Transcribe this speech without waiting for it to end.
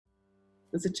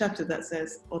there's a chapter that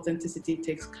says authenticity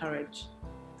takes courage.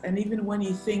 And even when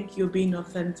you think you're being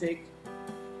authentic,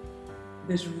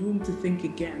 there's room to think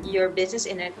again. Your business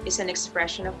is an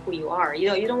expression of who you are.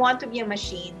 You don't want to be a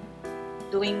machine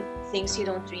doing things you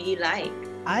don't really like.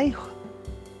 I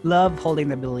love holding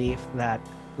the belief that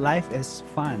life is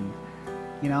fun,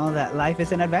 that life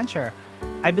is an adventure.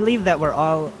 I believe that we're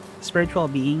all spiritual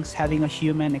beings having a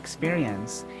human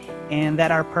experience, and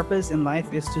that our purpose in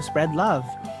life is to spread love.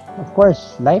 Of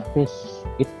course,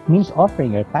 it means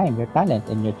offering your time, your talent,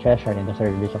 and your treasure in the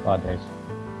service of others.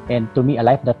 And to me, a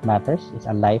life that matters is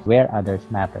a life where others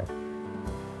matter.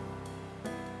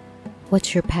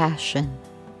 What's your passion?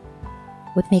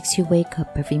 What makes you wake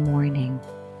up every morning?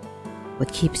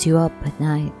 What keeps you up at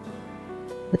night?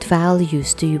 What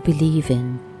values do you believe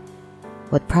in?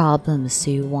 What problems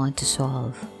do you want to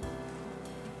solve?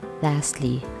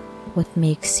 Lastly, what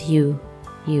makes you,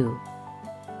 you?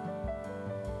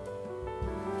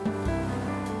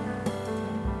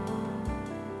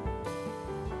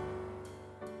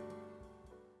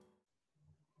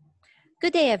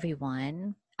 Good day,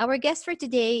 everyone. Our guest for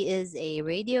today is a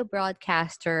radio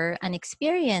broadcaster, an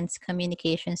experienced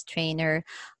communications trainer,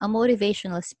 a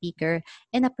motivational speaker,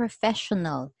 and a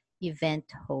professional event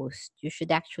host. You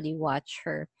should actually watch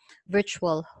her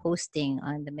virtual hosting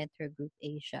on the Mentor Group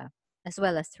Asia, as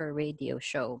well as her radio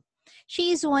show.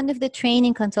 She is one of the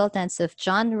training consultants of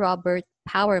John Robert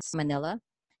Power Manila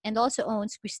and also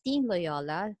owns Christine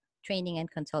Loyola Training and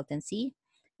Consultancy.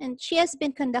 And she has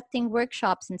been conducting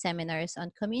workshops and seminars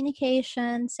on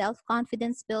communication,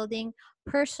 self-confidence building,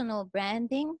 personal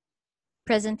branding,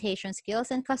 presentation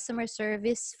skills, and customer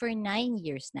service for 9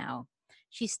 years now.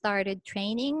 She started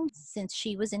training since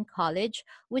she was in college,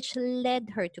 which led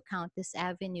her to countless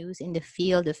avenues in the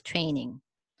field of training.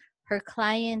 Her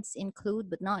clients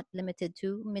include, but not limited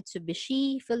to,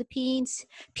 Mitsubishi Philippines,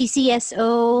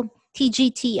 PCSO,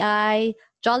 TGTI,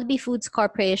 Jollibee Foods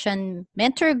Corporation,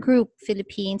 Mentor Group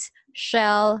Philippines,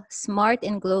 Shell, Smart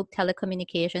and Globe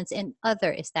Telecommunications, and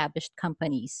other established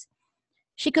companies.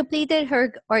 She completed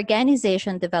her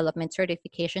organization development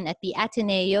certification at the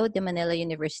Ateneo de Manila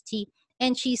University,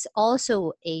 and she's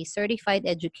also a certified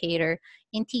educator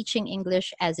in teaching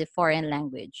English as a foreign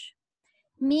language.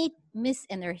 Meet Miss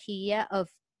Energia of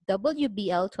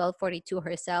WBL 1242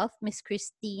 herself, Miss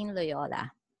Christine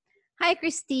Loyola. Hi,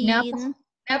 Christine.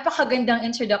 Napakagandang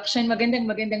introduction.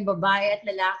 Magandang babae at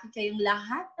lalaki kayong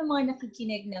lahat ng mga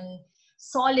nakikinig ng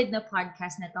solid na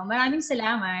podcast na to. Maraming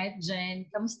salamat, Jen.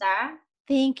 Kamusta?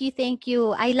 Thank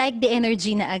you. I like the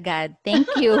energy na agad. Thank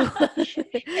you.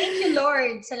 Thank you,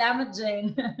 Lord. Salamat,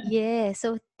 Jen. Yeah,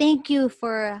 so thank you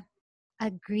for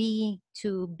agreeing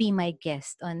to be my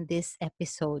guest on this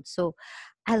episode. So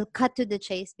I'll cut to the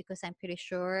chase because I'm pretty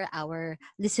sure our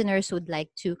listeners would like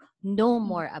to know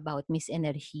more about Miss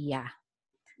Energia.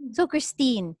 So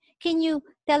Christine, can you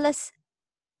tell us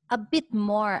a bit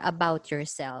more about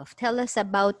yourself? Tell us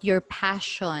about your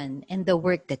passion and the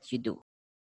work that you do.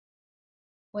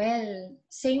 Well,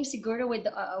 same siguro with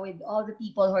all the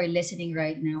people who are listening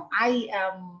right now. I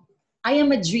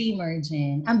am a dreamer,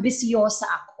 Jen. Ambisyosa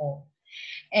ako.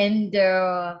 And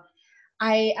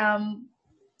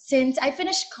since I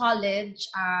finished college,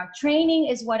 training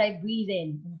is what I breathe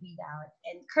in and breathe out.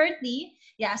 And currently,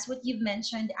 yes, what you've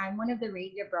mentioned, I'm one of the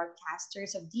radio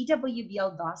broadcasters of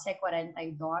DWBL DOSEC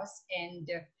 42. And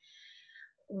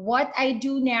what I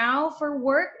do now for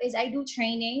work is I do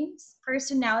trainings,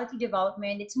 personality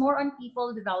development. It's more on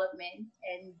people development.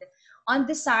 And on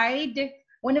the side,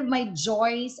 one of my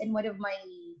joys and one of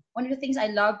the things I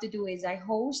love to do is I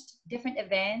host different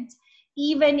events,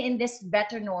 even in this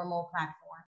Better Normal platform.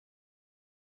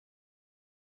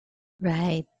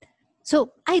 Right.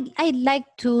 So I'd like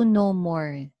to know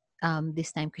more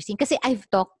this time, Christine, kasi I've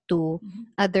talked to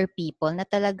other people na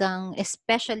talagang,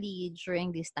 especially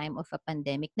during this time of a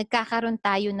pandemic, nagkakaroon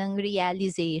tayo ng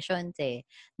realizations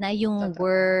na yung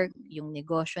work, yung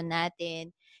negosyo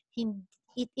natin,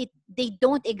 they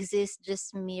don't exist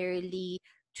just merely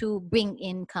to bring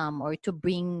income or to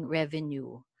bring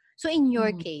revenue. So in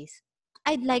your case,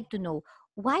 I'd like to know,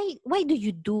 why do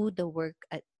you do the work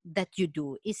that you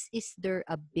do? Is there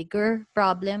a bigger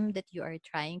problem that you are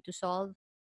trying to solve?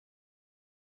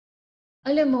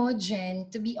 Alam mo, Jen,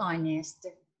 to be honest,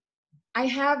 I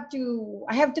have to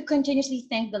continuously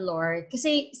thank the Lord.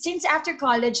 Kasi since after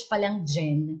college pa lang,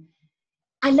 Jen,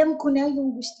 alam ko na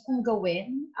yung gusto kong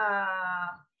gawin.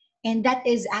 And that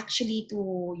is actually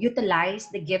to utilize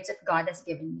the gifts that God has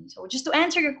given me. So just to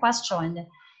answer your question,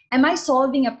 am I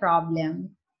solving a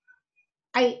problem?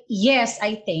 Yes,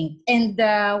 I think. And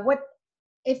what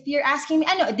if you're asking me,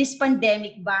 this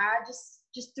pandemic ba? Just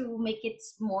just to make it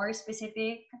more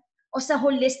specific? O sa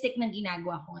holistic na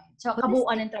ginagawa ko ngayon? So,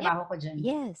 kabuuan ng trabaho ko dyan.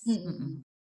 Yes.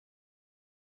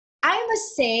 I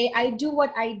must say, I do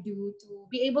what I do to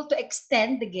be able to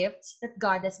extend the gifts that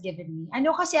God has given me.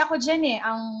 Ano kasi ako dyan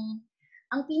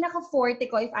ang pinaka-forte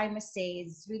ko, if I must say,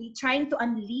 is really trying to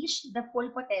unleash the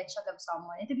full potential of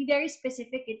someone. And to be very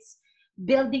specific, it's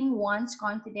building one's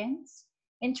confidence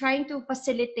and trying to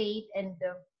facilitate and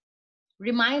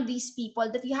remind these people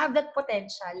that you have that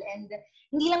potential. And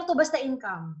hindi lang to basta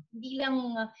income. Hindi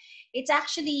lang, it's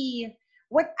actually,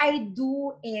 what I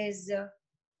do is,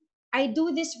 I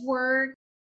do this work.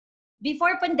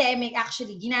 Before pandemic,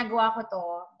 actually, ginagawa ko to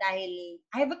dahil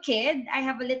I have a kid. I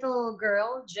have a little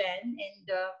girl, Jen. And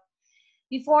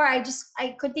before, I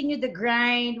continue the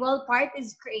grind. Well, part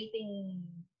is creating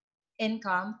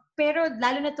income. Pero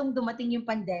lalo na tong dumating yung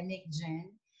pandemic, Jen,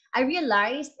 I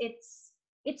realized it's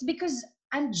because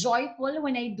I'm joyful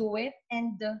when I do it.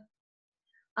 And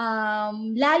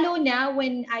lalo na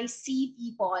when I see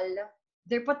people,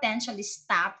 their potential is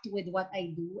tapped with what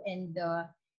I do, and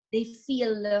they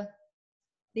feel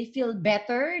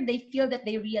better. They feel that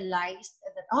they realized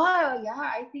that, oh yeah,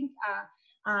 I think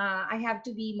I have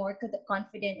to be more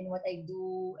confident in what I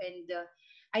do, and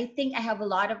I think I have a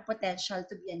lot of potential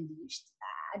to be unleashed.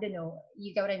 I don't know,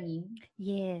 you get what I mean?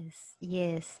 Yes.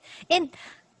 And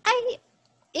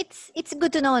it's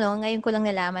good to know, no? Ngayon ko lang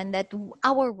nalaman that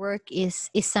our work is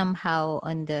somehow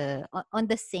on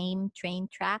the same train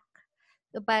track.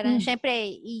 So parang, syempre,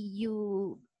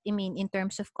 in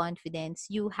terms of confidence,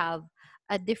 you have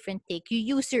a different take.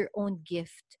 You use your own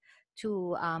gift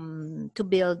to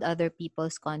build other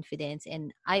people's confidence.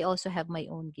 And I also have my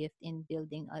own gift in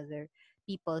building other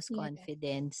people's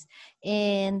confidence.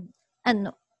 And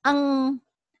ang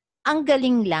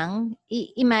galing lang,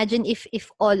 imagine if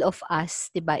all of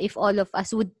us, 'di ba? If all of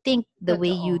us would think the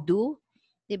way you do,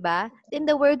 'di ba? Then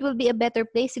the world will be a better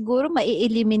place. Siguro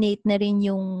mai-eliminate na rin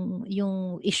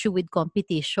yung issue with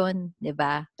competition, 'di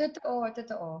ba? Totoo.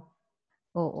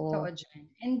 Oo. Totoo, Jen.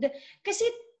 And kasi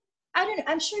I don't know,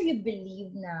 I'm sure you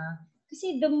believe na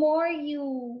kasi the more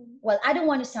I don't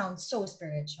want to sound so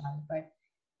spiritual, but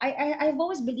I've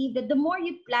always believed that the more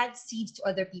you plant seeds to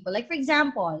other people, like for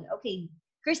example, okay,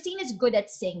 Christine is good at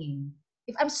singing.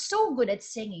 If I'm so good at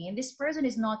singing and this person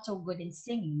is not so good in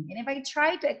singing, and if I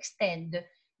try to extend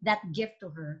that gift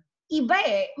to her, iba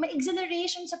may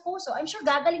exhilaration sa puso. I'm sure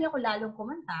gagaling ako lalong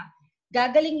kumanta,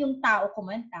 gagaling yung tao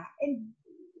kumanta, and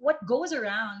what goes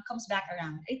around comes back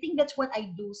around. I think that's what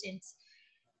I do since,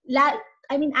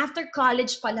 after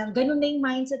college pa lang, ganun na yung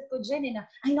mindset ko dyan, na,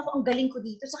 ay naku, ang galing ko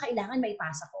dito, sa kailangan may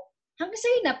pasa ko. Hanggang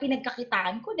sa'yo na,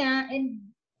 pinagkakitaan ko na, and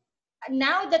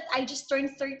now that I just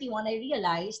turned 31, I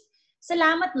realized,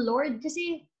 salamat Lord,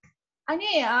 kasi,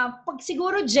 pag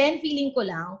siguro, Jen, feeling ko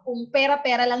lang, kung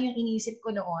pera-pera lang yung inisip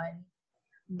ko noon,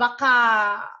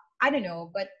 baka, I don't know,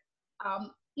 but,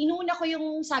 inuna ko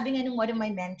yung sabi nga ng one of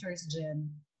my mentors, Jen,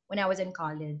 when I was in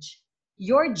college,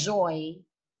 your joy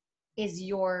is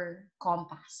your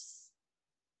compass.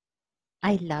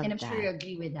 I love that. And I'm sure you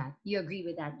agree with that. You agree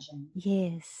with that, Jen?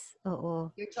 Yes.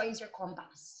 Oo. Your joy is your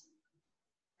compass.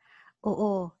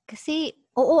 Oo. Kasi,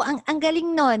 ang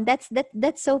galing nun. That's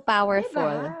so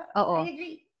powerful. Diba? Oo. I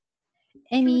agree.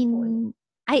 I mean,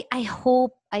 I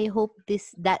hope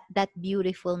that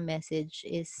beautiful message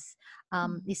is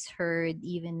heard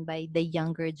even by the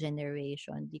younger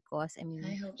generation, because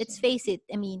let's face it,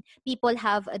 people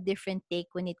have a different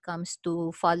take when it comes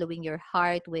to following your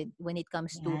heart, when it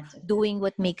comes to doing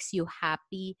what makes you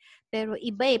happy. Pero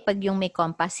iba pag yung may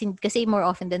compass, kasi more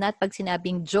often than not, pag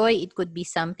sinabing joy, it could be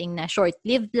something na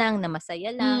short-lived lang, na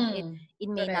masaya lang. It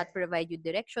may not provide you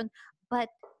direction. But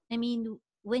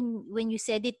when you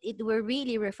said it were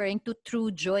really referring to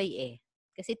true joy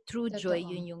Kasi true joy,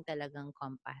 yun yung talagang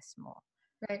compass mo.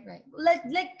 Right.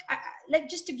 Like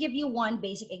just to give you one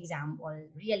basic example,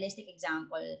 realistic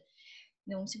example.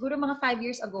 Nung siguro mga 5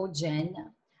 years ago, Jen,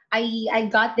 I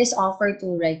got this offer to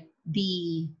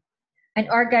be an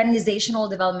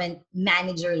organizational development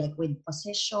manager, like with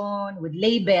position, with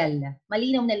label.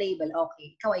 Malinaw na label.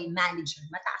 Okay, ikaw ay manager.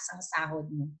 Mataas ang sahod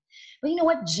mo. But you know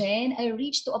what, Jen? I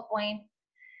reached to a point,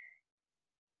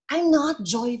 I'm not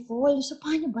joyful. So,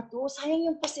 paano ba to? Sayang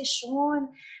yung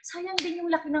posisyon. Sayang din yung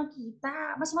laki ng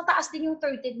kita. Mas mataas din yung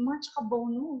 13th month tsaka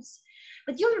bonus.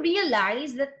 But you'll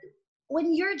realize that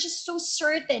when you're just so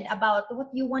certain about what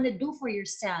you want to do for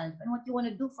yourself and what you want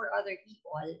to do for other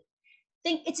people, I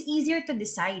think it's easier to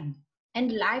decide.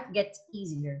 And life gets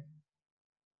easier.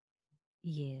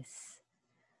 Yes.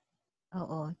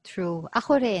 Oo, true.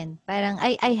 Ako rin, parang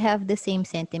I have the same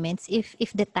sentiments.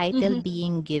 If the title Mhm.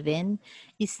 being given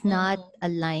is not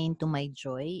Mhm. aligned to my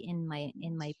joy and my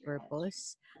Right.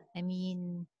 purpose, I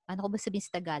mean, paano ko ba sabihin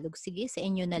sa Tagalog? Sige, sa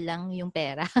inyo na lang yung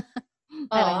pera.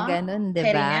 Oo. Parang ganun, 'di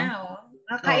Keri nga, ba? oh.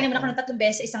 Nakakain naman ako Oo. ng 3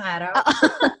 beses sa isang araw.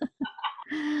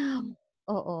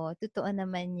 Oo, totoo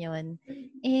naman 'yon.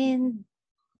 And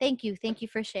thank you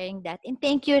for sharing that. And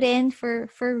thank you rin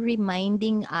for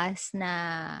reminding us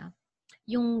na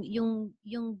yung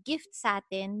gift sa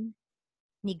atin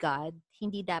ni God,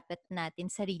 hindi dapat natin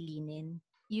sarilinin.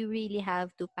 You really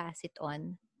have to pass it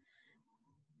on.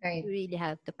 You Right. really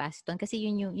have to pass it on kasi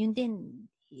yun din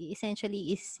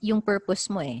essentially is yung purpose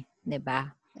mo 'di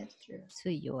ba? That's true.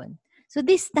 So yun. So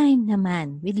this time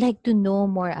naman, we'd like to know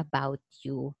more about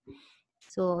you.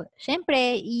 So,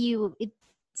 syempre,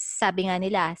 sabi nga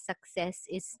nila, success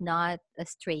is not a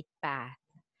straight path.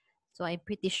 So, I'm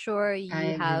pretty sure you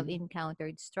I have agree.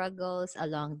 encountered struggles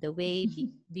along the way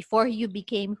before you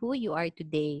became who you are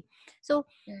today. So,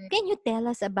 Right. can you tell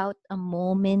us about a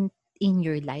moment in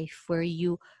your life where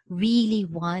you really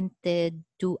wanted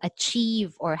to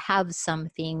achieve or have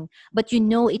something, but you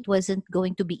know it wasn't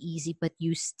going to be easy, but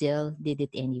you still did it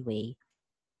anyway?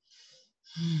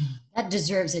 That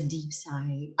deserves a deep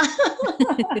sigh.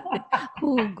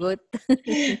 Hugot.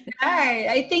 Right.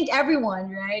 I think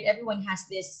everyone, right? Everyone has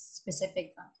this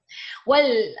specific. Well,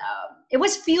 it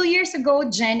was a few years ago,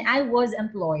 Jen. I was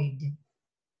employed.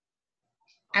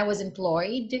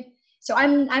 So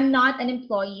I'm not an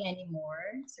employee anymore.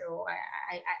 So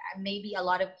I maybe a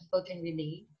lot of people can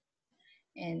relate.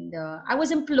 And I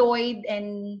was employed,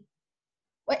 and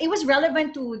well, it was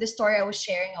relevant to the story I was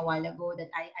sharing a while ago that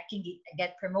I can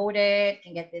get promoted,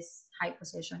 can get this high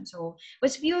position. So it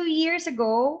was a few years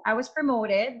ago, I was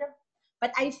promoted,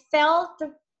 but I felt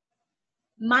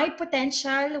my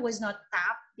potential was not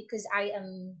tapped because I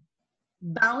am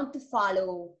bound to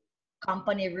follow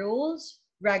company rules,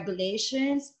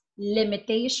 regulations,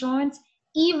 limitations,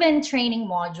 even training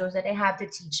modules that I have to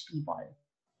teach people.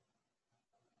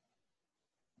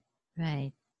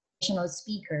 Right.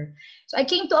 Speaker. So I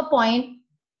came to a point,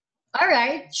 all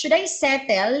right, should I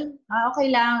settle?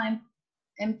 Okay lang, I'm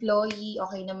employee,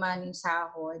 okay naman yung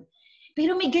sahod.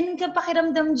 Pero may ganun kang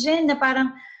pakiramdam dyan na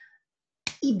parang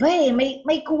iba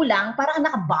may kulang, parang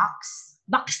naka-box.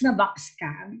 Box na box ka.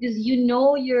 Because you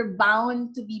know you're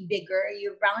bound to be bigger,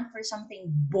 you're bound for something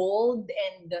bold,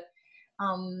 and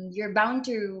you're bound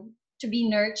to be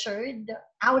nurtured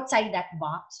outside that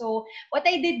box. So what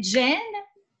I did, Jen,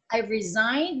 I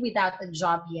resigned without a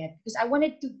job yet because I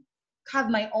wanted to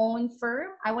have my own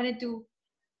firm. I wanted to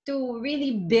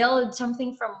really build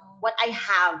something from what I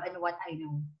have and what I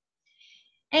know.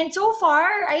 And so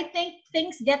far, I think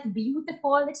things get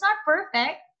beautiful. It's not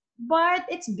perfect, but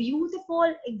it's beautiful,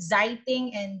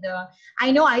 exciting, and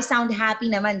I know I sound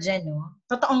happy naman, Jen, no?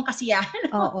 Totoong kasi yan.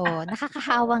 Oo,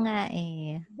 nakakahawa nga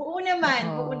eh. Buo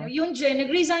naman, buo Oo. na. Yung Jen,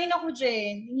 nag-resign ako,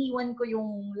 Jen. Iniwan ko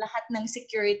yung lahat ng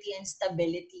security and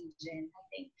stability, Jen. I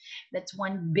think that's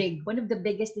one of the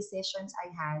biggest decisions I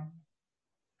had.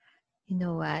 You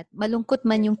know what? Malungkot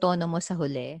man yung tono mo sa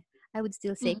huli, I would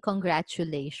still say Mm.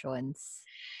 congratulations.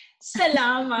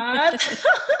 Salamat!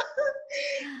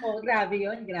 Oh, grabe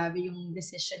yun. Grabe yung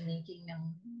decision making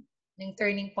ng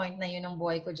turning point na yun ng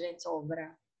buhay ko, Jen.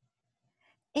 Sobra.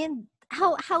 And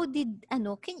how did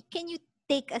can you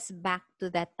take us back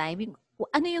to that time?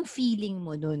 Ano yung feeling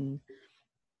mo nun?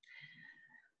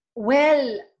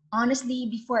 Well, honestly,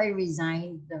 before I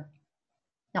resigned,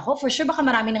 nako, for sure, baka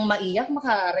marami nang maiyak,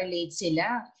 makarelate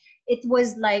sila. It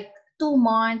was like 2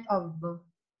 months of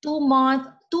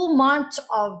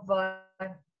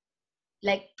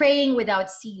like praying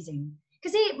without ceasing.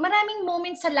 Kasi maraming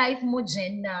moments sa life mo,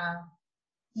 Jen, na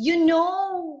you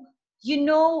know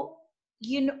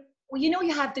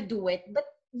you have to do it, but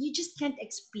you just can't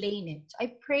explain it. So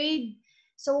I prayed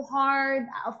so hard.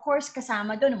 Of course,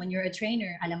 kasama doon, when you're a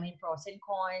trainer, alam mo yung pros and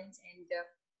cons.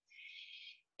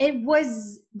 And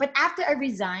but after I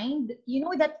resigned, you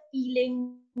know that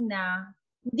feeling na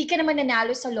hindi ka naman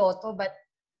nanalo sa loto, but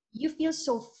you feel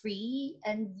so free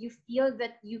and you feel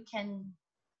that you can,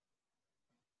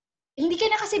 hindi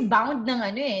ka na kasi bound ng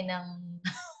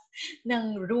ng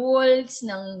rules,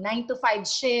 ng 9 to 5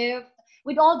 shift.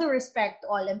 With all due respect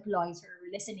to all employees who are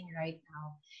listening right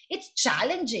now, it's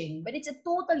challenging, but it's a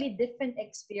totally different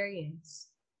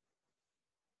experience.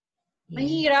 Yes.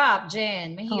 Mahirap,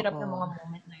 Jen. Mahirap Oo. ng mga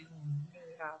moment na yun.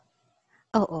 Mahirap.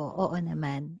 Oo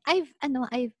naman. I've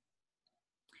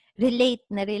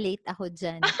relate ako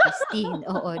dyan, Christine.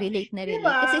 Oo, relate na relate.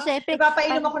 Diba? Kasi syempre,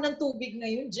 Nagpapainom ako ng tubig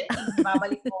ngayon, Jen.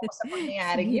 Babalik mo ako sa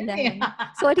pangyayaring sige yun lang.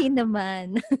 Sorry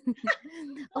naman.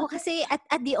 Kasi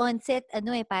at the onset,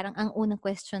 parang ang unang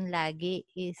question lagi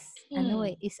is,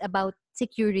 is about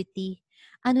security.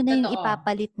 Ano na yung Totoo.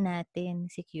 ipapalit natin,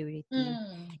 security.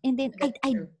 And then,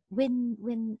 I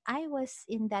when I was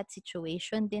in that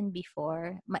situation then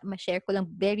before, ma-share ko lang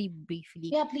very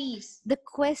briefly. Yeah, please. The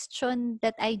question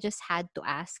that I just had to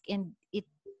ask, and it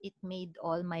made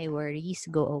all my worries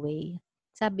go away.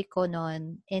 Sabi ko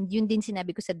noon, and yun din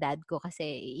sinabi ko sa dad ko kasi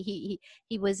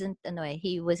he wasn't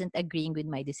he wasn't agreeing with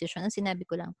my decision. Ang sinabi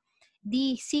ko lang,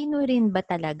 sino rin ba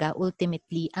talaga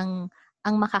ultimately ang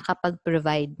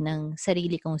makakapag-provide ng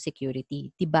sarili kong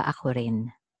security? 'Di ba ako rin?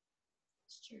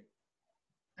 That's true.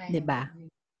 'Di ba?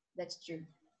 That's true.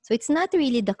 So it's not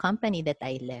really the company that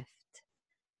I left.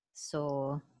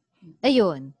 So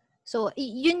ayun. So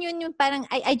yun yung parang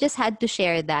I just had to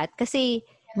share that kasi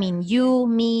I mean,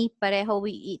 you, me, pareho,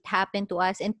 it happened to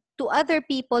us and to other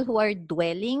people who are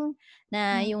dwelling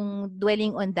yung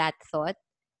dwelling on that thought.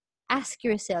 Ask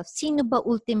yourself, sino ba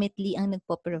ultimately ang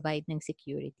nagpo-provide ng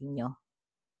security nyo?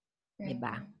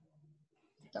 Diba?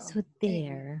 So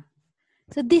there.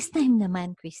 So this time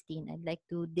naman, Christine, I'd like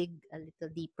to dig a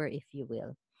little deeper, if you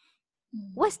will.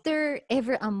 Was there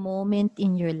ever a moment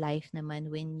in your life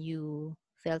naman when you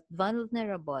felt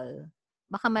vulnerable?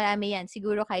 Baka marami yan.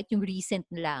 Siguro kahit yung recent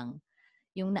lang,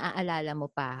 yung naaalala mo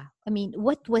pa. I mean,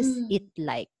 what was it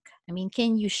like? I mean,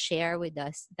 can you share with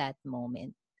us that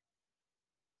moment?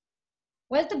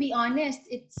 Well, to be honest,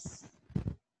 it's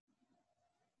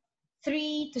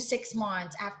 3 to 6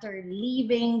 months after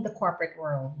leaving the corporate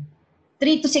world.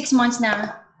 3 to 6 months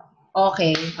na,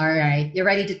 okay, all right, you're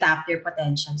ready to tap your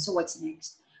potential. So what's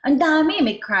next? Ang dami,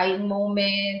 may crying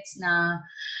moments na,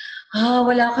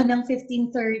 wala ka ng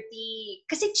 15, 30.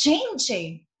 Kasi change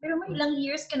eh. Pero may ilang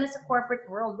years ka na sa corporate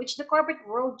world, which the corporate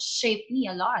world shaped me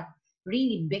a lot.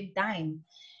 Really big time.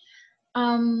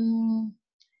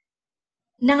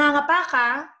 Nangangapa ka,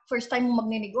 first time mo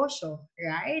magnenegosyo,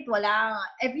 right?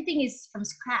 Everything is from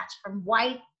scratch, from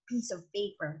white piece of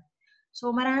paper.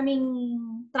 So maraming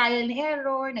trial and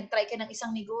error, nag-try ka ng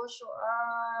isang negosyo,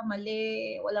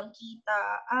 mali, walang kita,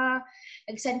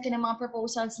 nag-send ka ng mga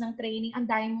proposals ng training, ang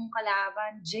dami mong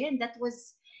kalaban. Jen,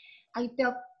 I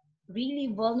felt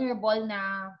really vulnerable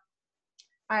na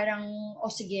parang,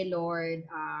 sige Lord,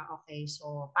 okay,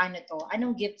 so paano to?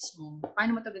 Anong gifts mo?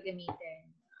 Paano mo to gagamitin?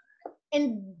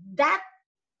 And that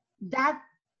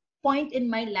point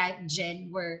in my life, Jen,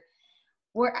 where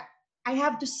I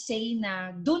have to say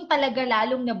na doon talaga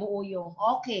lalong nabuo yung,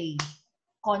 okay,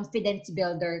 confidence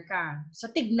builder ka. So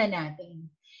tignan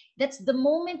natin. That's the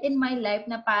moment in my life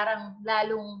na parang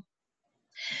lalong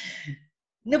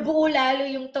nabuo lalo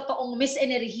yung totoong Miss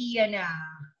Enerhiya na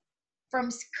from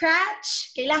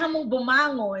scratch, kailangan mong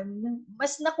bumangon,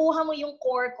 mas nakuha mo yung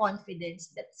core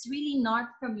confidence that's really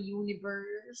not from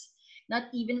universe, not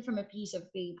even from a piece of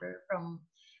paper,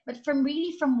 but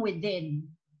really from within.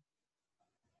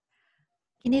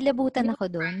 Kinilabutan ako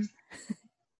doon.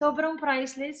 Sobrang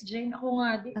priceless, Jane. Ako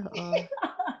nga din.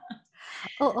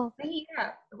 Oo.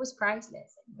 Mahirap. It was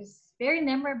priceless. It was very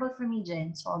memorable for me,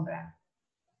 Jen. Sobra.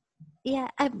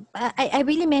 Yeah, I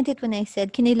really meant it when I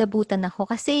said kinilabutan ako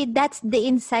kasi that's the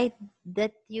insight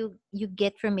that you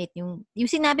get from it. Yung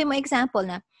sinabi mo example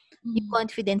na yung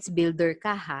confidence builder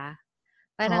ka ha.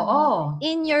 Parang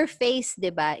in your face, 'di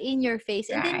ba? In your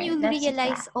face. And then you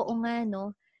realize, oo nga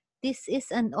no, this is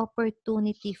an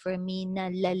opportunity for me na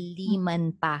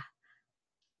laliman pa.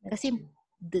 Kasi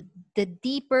the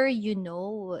deeper you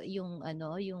know yung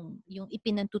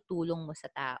ipinantutulong mo sa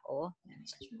tao,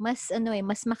 mas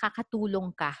mas makakatulong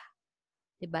ka.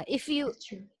 'Di ba? If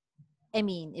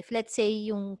let's say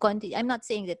I'm not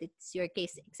saying that it's your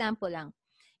case, example lang.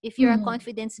 If you're a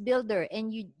confidence builder and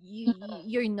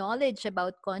your knowledge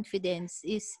about confidence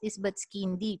is but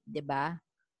skin deep, 'di ba?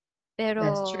 Pero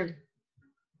that's true.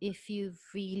 If you've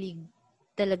really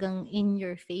talagang in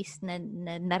your face na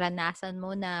naranasan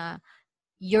mo na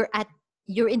you're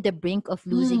in the brink of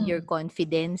losing your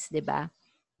confidence, 'di ba?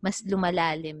 Mas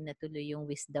lumalalim na tuloy yung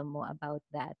wisdom mo about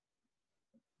that.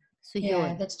 So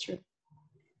yeah, that's true.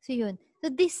 So yun. So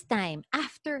this time,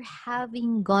 after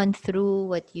having gone through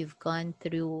what you've gone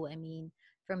through, I mean,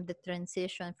 from the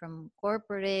transition from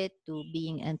corporate to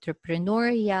being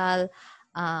entrepreneurial,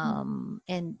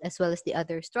 and as well as the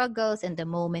other struggles and the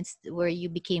moments where you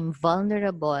became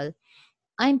vulnerable,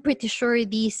 I'm pretty sure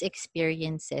these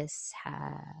experiences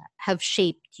have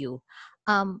shaped you.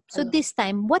 So this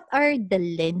time, what are the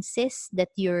lenses that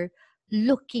you're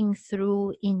looking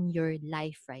through in your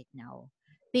life right now?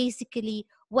 basically,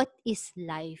 what is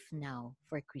life now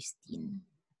for Christine?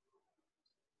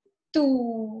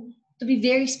 To be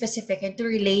very specific and to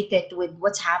relate it with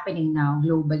what's happening now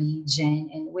globally,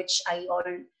 Jen, and which I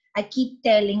keep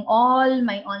telling all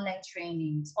my online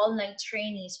trainees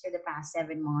for the past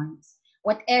 7 months,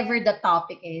 whatever the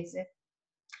topic is.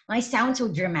 I sound so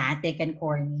dramatic and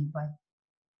corny, but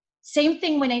same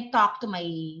thing when I talk to my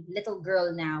little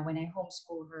girl now when I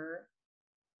homeschool her.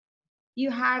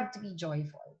 You have to be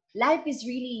joyful. Life is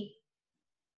really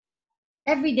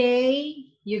every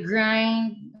day you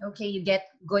grind, okay, you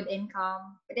get good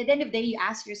income. But at the end of the day, you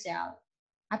ask yourself,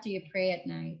 after you pray at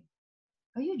night,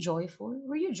 are you joyful?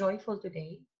 Were you joyful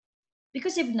today?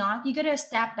 Because if not, you gotta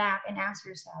step back and ask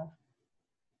yourself.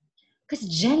 Because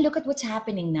Jen, look at what's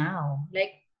happening now.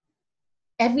 Like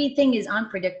everything is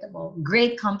unpredictable.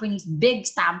 Great companies, big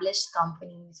established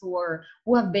companies who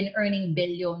have been earning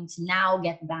billions now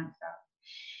get bankrupt.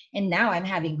 And now I'm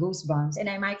having goosebumps and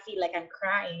I might feel like I'm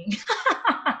crying.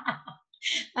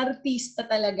 Artista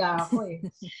talaga ako eh.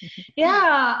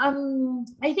 Yeah,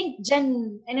 I think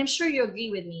Jen, and I'm sure you agree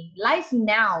with me, life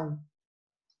now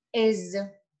is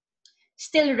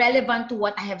still relevant to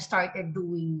what I have started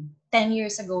doing 10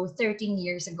 years ago, 13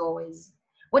 years ago. Is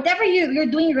whatever you're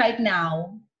doing right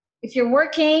now, if you're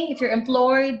working, if you're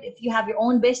employed, if you have your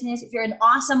own business, if you're an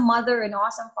awesome mother, an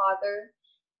awesome father,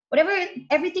 whatever,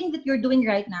 everything that you're doing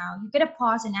right now, you gotta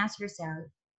pause and ask yourself,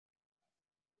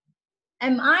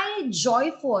 am I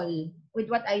joyful with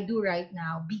what I do right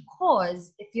now?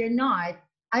 Because if you're not,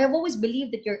 I have always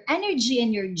believed that your energy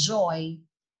and your joy,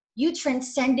 you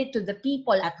transcend it to the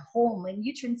people at home and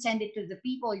you transcend it to the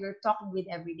people you're talking with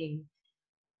every day.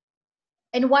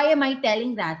 And why am I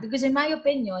telling that? Because in my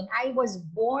opinion, I was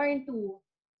born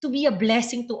to be a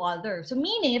blessing to others. So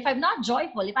meaning, if I'm not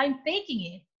joyful, if I'm faking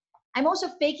it, I'm also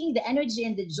faking the energy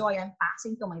and the joy I'm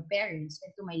passing to my parents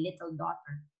and to my little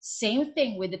daughter. Same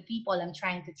thing with the people I'm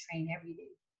trying to train every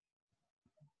day.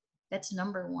 That's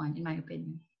number one, in my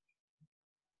opinion.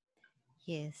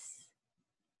 Yes.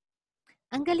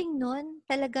 Ang galing nun.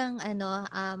 Talagang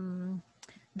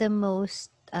the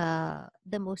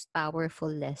most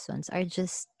powerful lessons are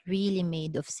just really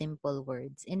made of simple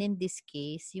words. And in this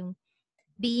case, yung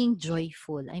being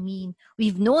joyful. I mean,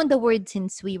 we've known the word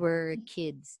since we were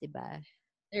kids, diba?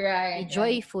 Be Right.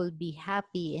 joyful, be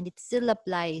happy, and it still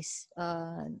applies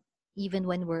even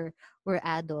when we're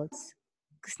adults.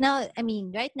 Because now, I mean,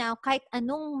 right now, kahit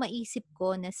anong maisip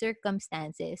ko na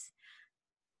circumstances,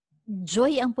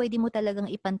 joy ang pwede mo talagang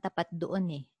ipantapat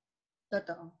doon eh.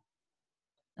 Totoo.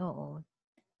 Oo.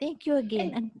 Thank you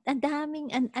again. Ang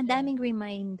daming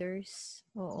reminders.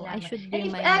 Oo, I Salamat. should And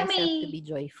if remind I myself may- to be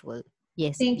joyful.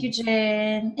 Yes, Thank you, please.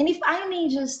 Jen. And if I may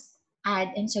just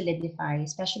add and solidify,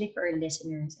 especially for our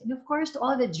listeners, and of course to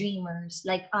all the dreamers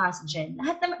like us, Jen,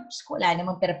 lahat naman, wala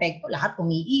namang perfecto, lahat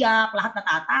umiiyak, lahat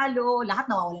natatalo, lahat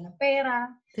nawawalan ng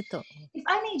pera. Totoo. If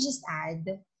I may just add,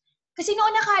 kasi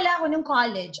noon nakala ko nung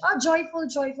college, joyful,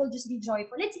 just be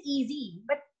joyful. It's easy.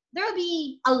 But there'll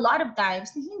be a lot of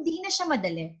times na hindi na siya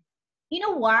madali. You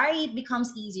know why it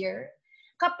becomes easier?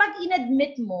 Kapag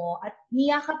inadmit mo at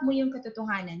niyakap mo yung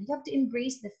katotohanan, you have to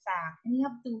embrace the fact and you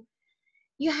have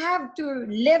to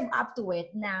live up to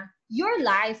it na your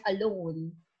life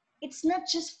alone, it's not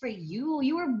just for you.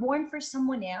 You were born for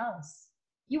someone else.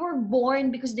 You were born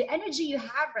because the energy you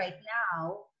have right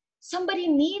now, somebody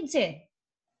needs it.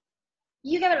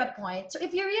 You get a point? So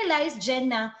if you realize,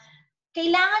 Jen, na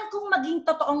kailangan kong maging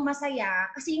totoong masaya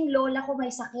kasi yung lola ko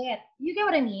may sakit. You get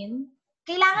what I mean?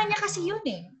 Kailangan niya kasi yun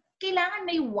eh. Kailangan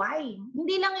may why.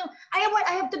 Hindi lang yung,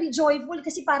 I have to be joyful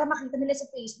kasi para makita nila sa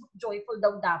Facebook, joyful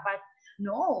daw dapat.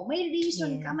 No, may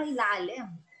reason ka, may lalim.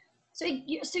 So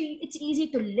it's easy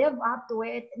to live up to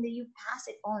it and then you pass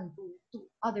it on to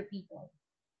other people.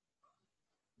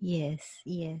 Yes.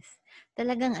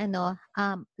 Talagang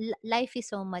life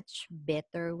is so much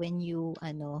better when you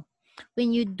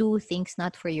do things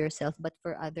not for yourself but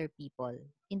for other people.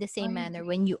 In the same manner,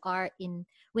 when you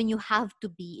have to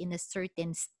be in a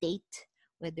certain state,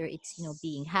 whether it's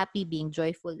being happy, being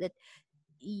joyful, that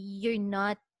you're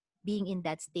not being in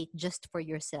that state just for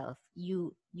yourself.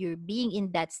 You're being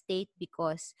in that state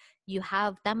because you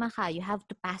have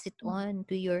to pass it on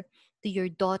to your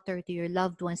daughter, to your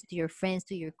loved ones, to your friends,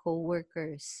 to your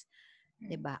co-workers.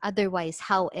 Diba? Otherwise,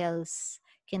 how else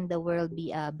can the world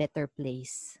be a better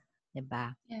place?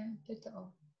 Diba? Yeah,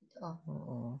 totoo.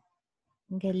 Oo.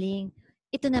 Ang galing.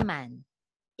 Ito naman,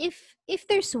 if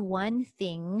there's one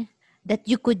thing that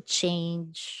you could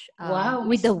change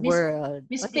with the world.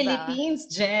 Miss Philippines,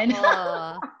 Jen.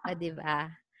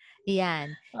 Diba?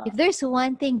 Yan. If there's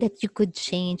one thing that you could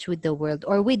change with the world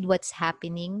or with what's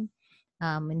happening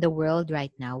in the world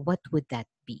right now, what would that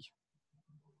be?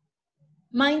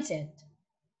 Mindset.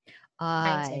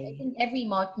 Mindset. I I think every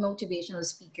motivational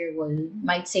speaker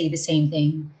might say the same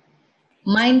thing.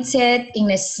 Mindset,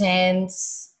 in a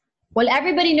sense, well,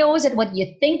 everybody knows that what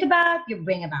you think about, you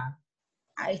bring about.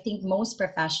 I think most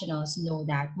professionals know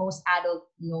that. Most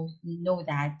adults know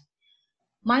that.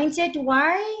 Mindset,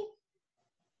 why?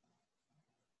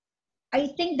 I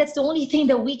think that's the only thing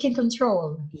that we can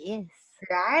control, yes.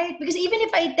 right? Because even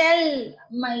if I tell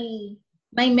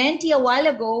my mentee a while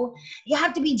ago, you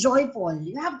have to be joyful.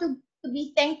 You have to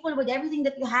be thankful with everything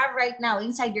that you have right now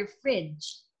inside your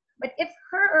fridge. But if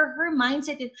her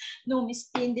mindset is, no, Miss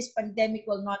Tin, this pandemic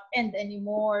will not end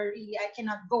anymore. Really, I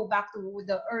cannot go back to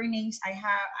the earnings I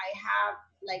have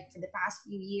like for the past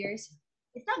few years.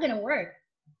 It's not gonna work.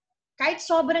 Kahit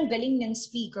sobrang galing ng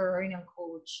speaker or ng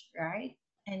coach, right?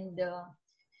 And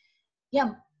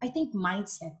yeah, I think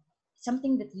mindset,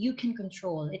 something that you can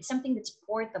control. It's something that's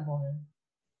portable.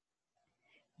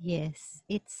 Yes,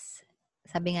 it's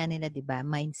sabi nga nila 'di ba,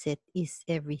 mindset is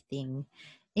everything.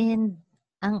 And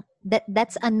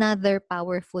that's another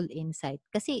powerful insight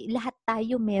kasi lahat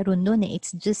tayo meron nun eh. It's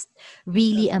just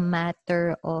really a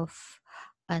matter of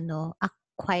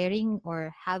acquiring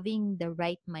or having the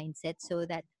right mindset so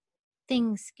that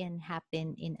things can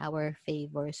happen in our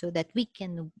favor so that we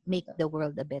can make the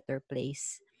world a better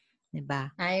place. 'Di ba?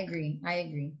 I agree.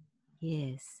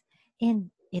 Yes.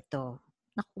 And ito,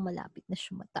 naku, malapit na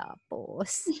siya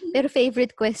matapos. Pero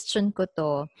favorite question ko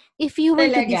to. If you were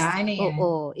to Talaga? Ano yan?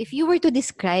 if you were to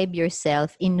describe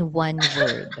yourself in one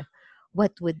word,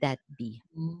 what would that be?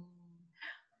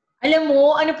 Alam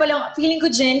mo, ano pa lang, feeling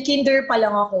ko, Jen, kinder pa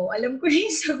lang ako. Alam ko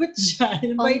yung sagot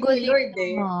dyan. By the Lord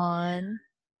eh. Naman.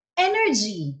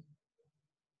 Energy.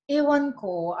 Ewan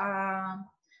ko,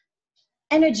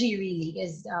 energy really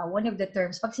is one of the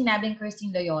terms. Pag sinabing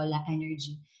Christine Loyola,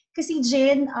 energy. Kasi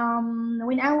Jen,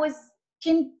 when I was,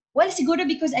 siguro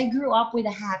because I grew up with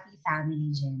a happy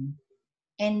family, Jen.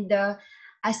 And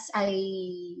as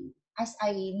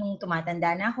nung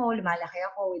tumatanda na ako, lumalaki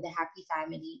ako with a happy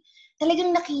family,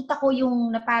 talagang nakita ko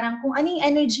yung na parang kung ano yung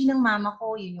energy ng mama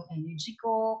ko, yun yung energy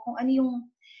ko, kung ano yung,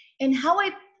 and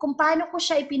kung paano ko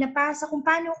siya ipinapasa, kung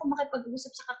paano ako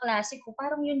makipag-usap sa kaklase ko,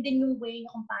 parang yun din yung way na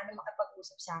kung paano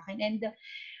makipag-usap sa akin. And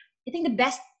I think the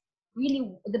best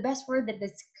word that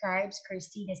describes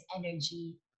Christine is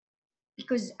energy.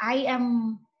 Because I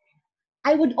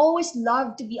would always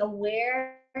love to be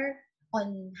aware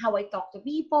on how I talk to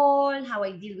people, how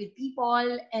I deal with people,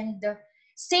 and the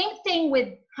same thing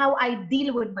with how I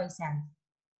deal with myself.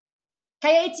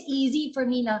 Kaya it's easy for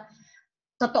me na,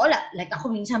 totoo like ako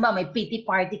minsan ba, may pity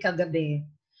party kagabi.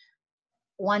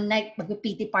 One night,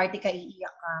 mag-pity party ka,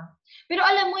 iiyak ka. Pero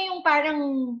alam mo yung parang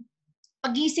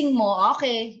pagising mo,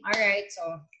 okay, alright, so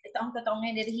ito ang totoong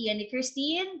enerhiya ni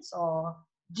Christine, so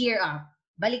gear up.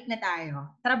 Balik na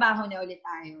tayo. Trabaho na ulit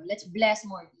tayo. Let's bless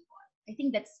more people. I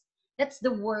think that's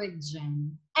the word,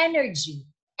 Jen. Energy.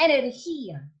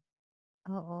 Enerhiya.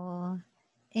 Oo.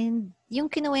 And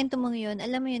yung kinuwento mo yun,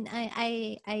 alam mo yun,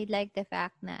 I like the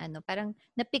fact na parang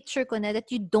na-picture ko na that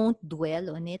you don't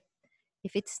dwell on it.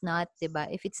 If it's not, 'di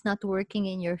ba? If it's not working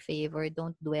in your favor,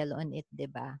 don't dwell on it, 'di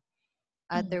ba?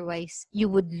 Otherwise, you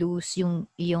would lose yung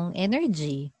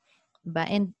energy. 'Di ba?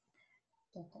 And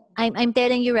I'm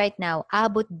telling you right now,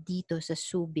 abot dito sa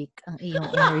Subic ang iyong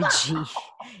energy.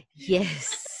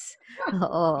 Yes.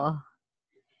 Oo.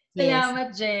 Yes. Salamat,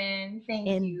 Jen. Thank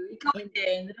you. Ikaw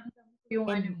din. Yung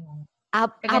mo.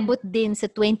 Abot din sa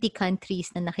 20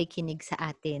 countries na nakikinig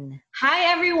sa atin.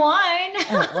 Hi, everyone!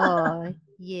 Oo.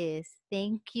 Yes.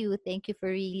 Thank you. Thank you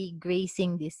for really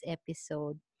gracing this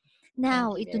episode.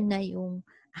 Now, ito na yung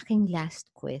aking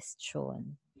last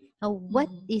question. What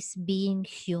is being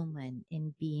human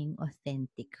and being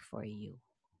authentic for you?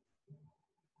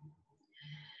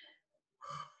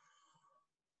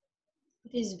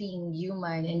 What is being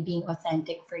human and being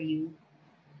authentic for you?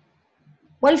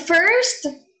 Well, first,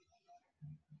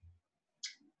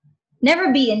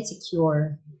 never be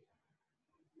insecure.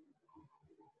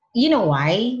 You know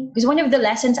why? Because one of the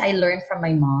lessons I learned from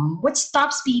my mom, what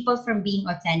stops people from being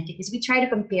authentic is we try to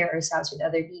compare ourselves with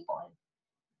other people.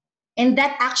 And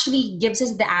that actually gives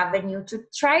us the avenue to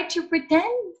try to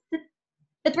pretend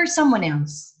that we're someone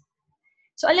else.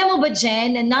 So alam mo ba,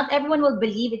 Jen, and not everyone will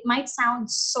believe, it might sound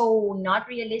so not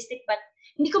realistic, but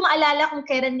hindi ko maalala kung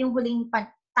kailan yung huling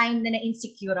time na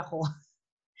na-insecure ako.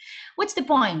 What's the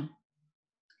point?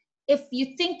 If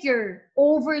you think you're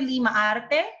overly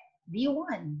maarte, be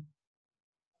one.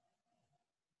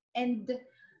 And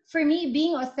for me,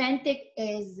 being authentic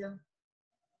is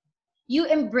you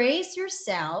embrace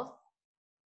yourself,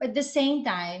 but at the same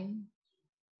time,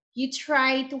 you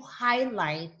try to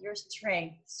highlight your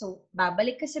strength. So,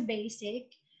 babalik ka sa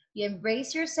basic, you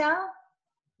embrace yourself,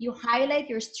 you highlight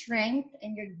your strength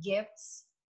and your gifts.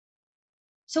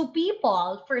 So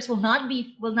people first will not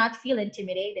feel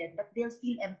intimidated, but they'll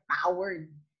feel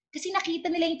empowered. Kasi nakita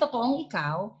nila yung totoong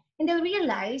ikaw, and they'll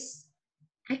realize,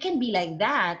 I can be like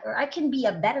that, or I can be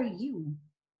a better you.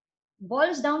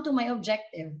 Boils down to my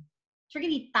objective. To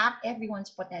really tap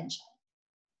everyone's potential.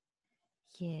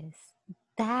 Yes,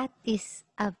 that is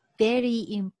a very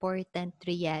important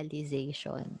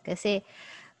realization. Kasi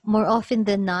more often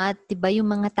than not, 'di ba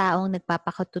yung mga taong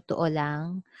nagpapakatotoo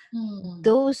lang,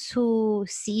 those who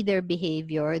see their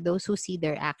behavior, those who see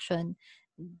their action,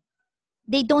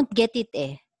 they don't get it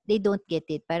eh. They don't get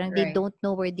it. Parang they Right. don't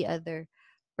know where the other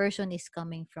person is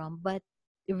coming from. But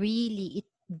really, it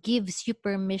gives you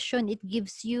permission. It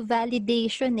gives you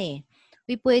validation eh.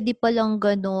 Uy, pwede palang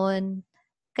ganun.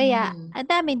 Kaya,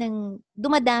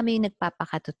 dumadami yung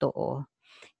nagpapakatotoo.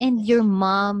 And your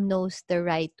mom knows the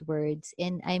right words.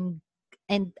 And I'm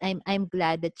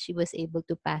glad that she was able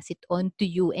to pass it on to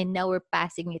you. And now we're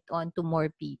passing it on to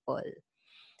more people.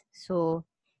 So,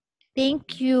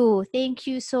 thank you. Thank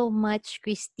you so much,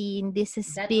 Christine. This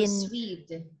has That been was sweet.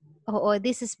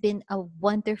 this has been a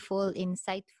wonderful,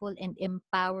 insightful, and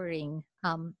empowering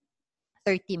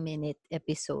 30-minute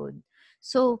episode.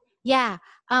 So yeah,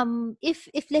 if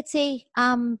let's say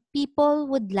people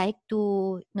would like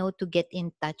to to get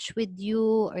in touch with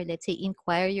you, or let's say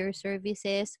inquire your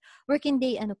services, where can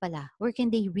they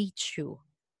reach you?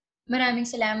 Maraming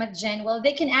salamat, Jen. Well,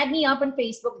 they can add me up on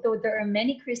Facebook, though there are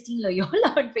many Christine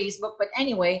Loyola on Facebook. But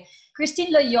anyway,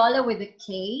 Christine Loyola with a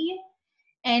K.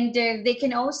 And they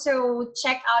can also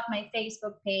check out my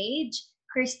Facebook page,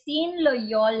 Christine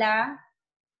Loyola.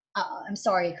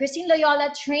 Christine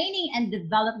Loyola Training and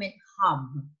Development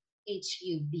Hub,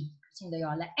 HUB, Christine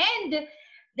Loyola. And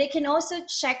they can also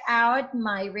check out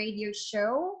my radio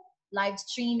show, live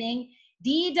streaming,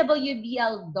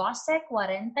 DWBL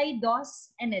 1242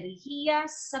 Enerhiya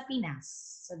sa Pinas.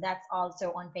 So that's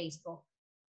also on Facebook.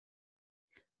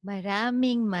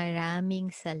 Maraming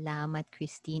salamat,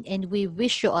 Christine. And we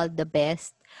wish you all the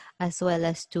best, as well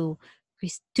as to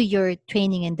your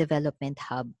Training and Development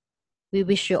Hub. We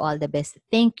wish you all the best.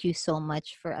 Thank you so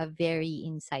much for a very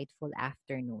insightful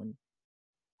afternoon.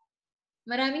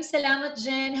 Maraming salamat,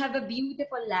 Jen. Have a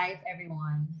beautiful life,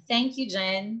 everyone. Thank you,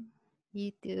 Jen.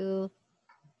 You too.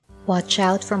 Watch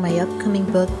out for my upcoming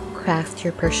book, Craft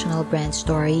Your Personal Brand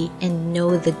Story and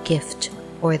Know the Gift,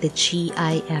 or the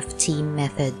GIFT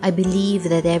method. I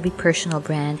believe that every personal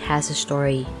brand has a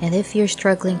story. And if you're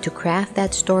struggling to craft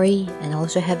that story and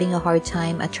also having a hard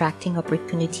time attracting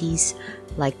opportunities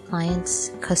like clients,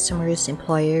 customers,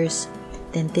 employers,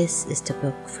 then this is the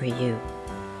book for you.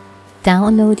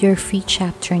 Download your free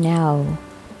chapter now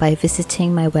by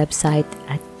visiting my website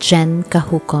at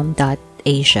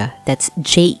jencajucom.asia. That's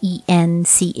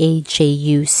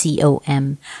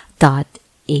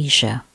JENCAJUCOM.asia.